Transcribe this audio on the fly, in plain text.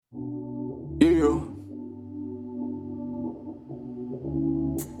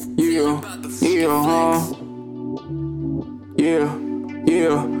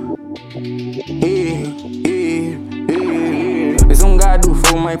It's some God do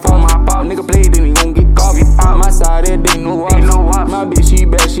for my pop. Nigga play, then he gon' get caught. My side, that they no up. My bitch, she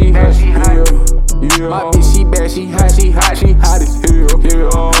bad, she hot. My bitch, she bad, she hot, she hot as hell.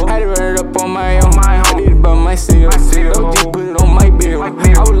 Had to run it up on my own. I did it by myself. Don't just put it on my bill. I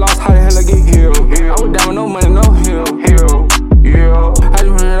was lost, how the hell I get here? I was down with no money, no hill. I just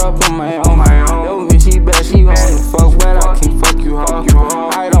run it up on my own. Yo, bitch, she bad, she wanna fuck, but I can't fuck you, hoe.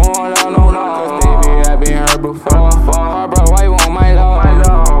 I don't want love, no, cause baby, I been hurt before. Hard bro, why you want my love? Why the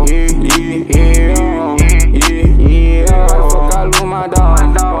fuck I lose my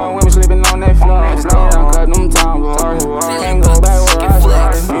dog? Women sleeping on that floor. Stay down, cut them time, bro. Can't go back where I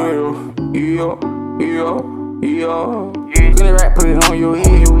started. Gonna rap, put it on your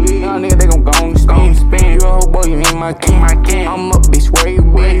head. Young nigga, they gon' go on the spin. You a hoe boy, you ain't my king. I'm up, bitch, where you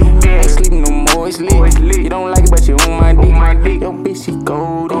been? Ain't sleeping no more, it's lit. You don't like it, but you on my dick. Yo, bitch, she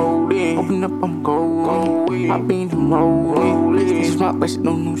golden. Open up, I'm golden. I been the road. She smart, but she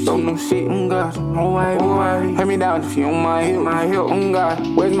don't know shit. God, no way. Hand me down if you on my hip.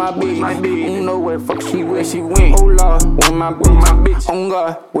 God, where's my bitch? I don't know where the fuck she went. Oh Lord, where my bitch? Oh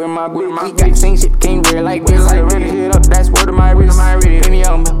God, where my bitch? We got the same shit, can't wear like this. I ran this shit up, that's word of my wrist. Penny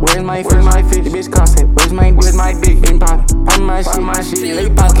on me, where's my fit? The bitch concept, where's my dick? Been poppin' my shit. Lady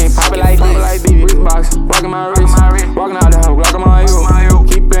pop, can't pop it like this. Wrist box, rockin' my wrist. Walking out the hoe, rockin' my heel.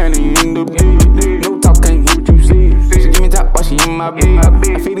 Keep burning in the beat. No talk, can't hear what you say. She give me top, but she ain't my bitch.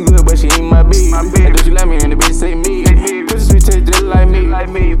 I feel good, but she ain't my bitch. And do she like me, and the bitch say me. Pussy sweet taste just like me.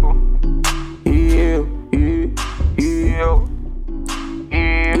 Yeah.